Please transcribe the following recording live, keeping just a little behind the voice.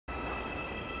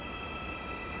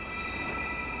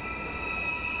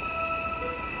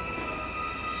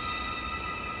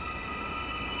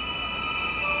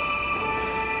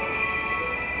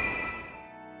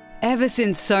Ever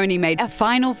since Sony made a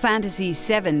Final Fantasy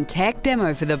VII tech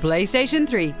demo for the PlayStation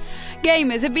 3,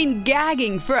 gamers have been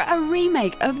gagging for a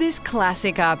remake of this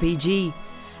classic RPG.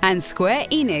 And Square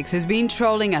Enix has been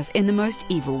trolling us in the most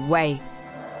evil way.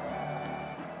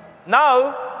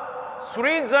 Now, 3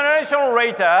 generations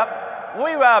later,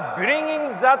 we were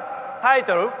bringing that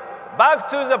title back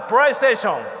to the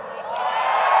PlayStation.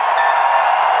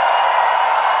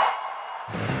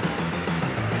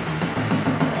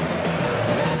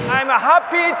 I'm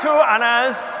happy to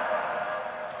announce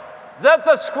that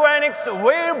the Square Enix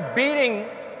will begin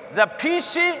the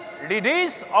PC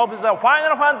release of the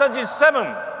Final Fantasy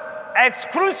VII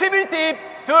exclusivity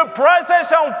to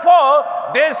PlayStation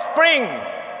 4 this spring.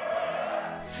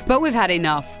 But we've had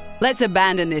enough. Let's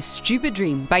abandon this stupid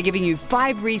dream by giving you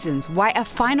 5 reasons why a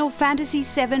Final Fantasy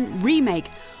VII remake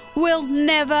will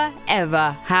never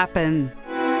ever happen.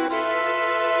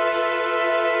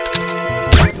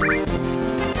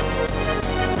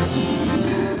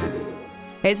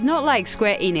 It's not like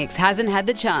Square Enix hasn't had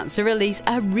the chance to release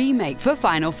a remake for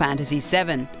Final Fantasy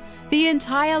VII. The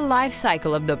entire life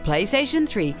cycle of the PlayStation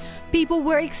 3, people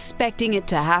were expecting it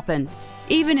to happen.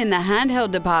 Even in the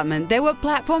handheld department, there were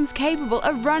platforms capable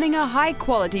of running a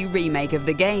high-quality remake of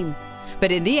the game.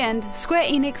 But in the end, Square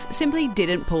Enix simply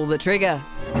didn't pull the trigger.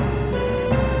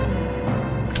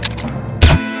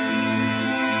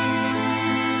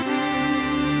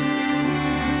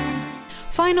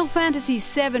 Final Fantasy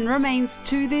VII remains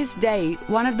to this day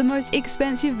one of the most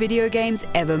expensive video games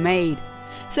ever made.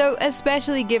 So,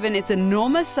 especially given its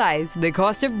enormous size, the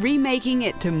cost of remaking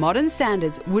it to modern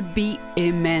standards would be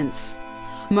immense.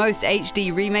 Most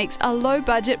HD remakes are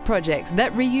low-budget projects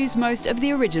that reuse most of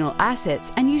the original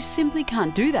assets, and you simply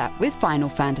can't do that with Final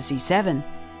Fantasy VII.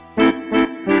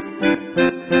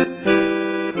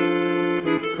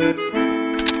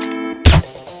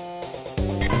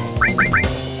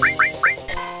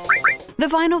 The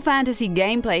Final Fantasy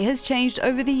gameplay has changed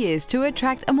over the years to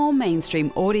attract a more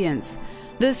mainstream audience.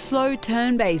 The slow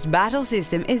turn-based battle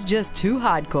system is just too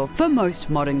hardcore for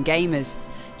most modern gamers.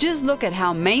 Just look at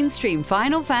how mainstream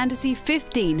Final Fantasy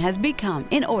 15 has become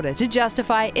in order to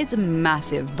justify its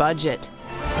massive budget.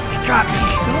 You got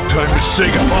me! Time to say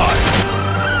goodbye!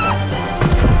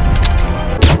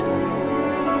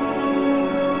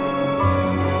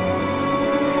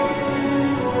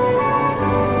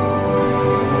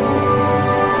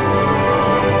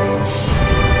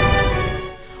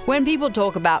 When people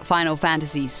talk about Final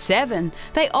Fantasy VII,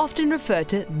 they often refer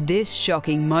to this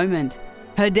shocking moment.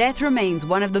 Her death remains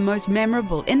one of the most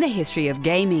memorable in the history of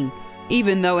gaming.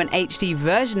 Even though an HD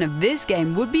version of this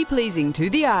game would be pleasing to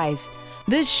the eyes,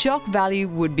 the shock value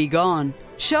would be gone.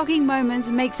 Shocking moments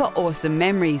make for awesome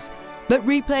memories, but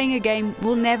replaying a game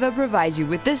will never provide you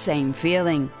with the same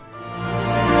feeling.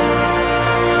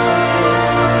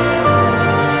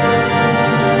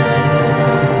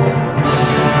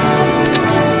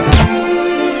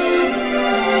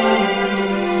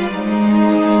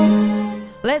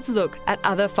 Let's look at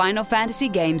other Final Fantasy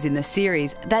games in the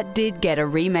series that did get a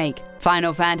remake.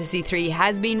 Final Fantasy III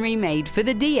has been remade for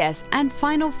the DS, and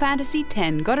Final Fantasy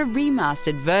X got a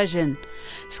remastered version.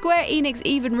 Square Enix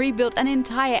even rebuilt an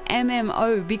entire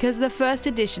MMO because the first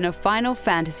edition of Final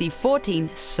Fantasy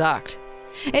XIV sucked.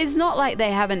 It's not like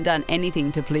they haven't done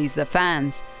anything to please the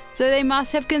fans, so they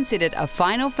must have considered a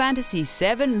Final Fantasy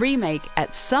VII remake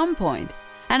at some point,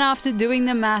 and after doing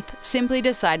the math, simply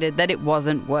decided that it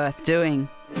wasn't worth doing.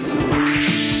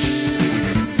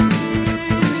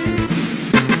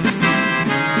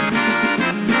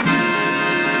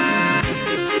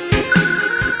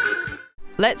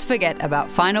 Let's forget about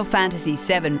Final Fantasy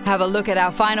VII, have a look at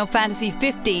our Final Fantasy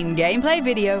XV gameplay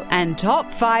video and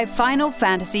top 5 Final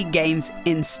Fantasy games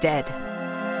instead.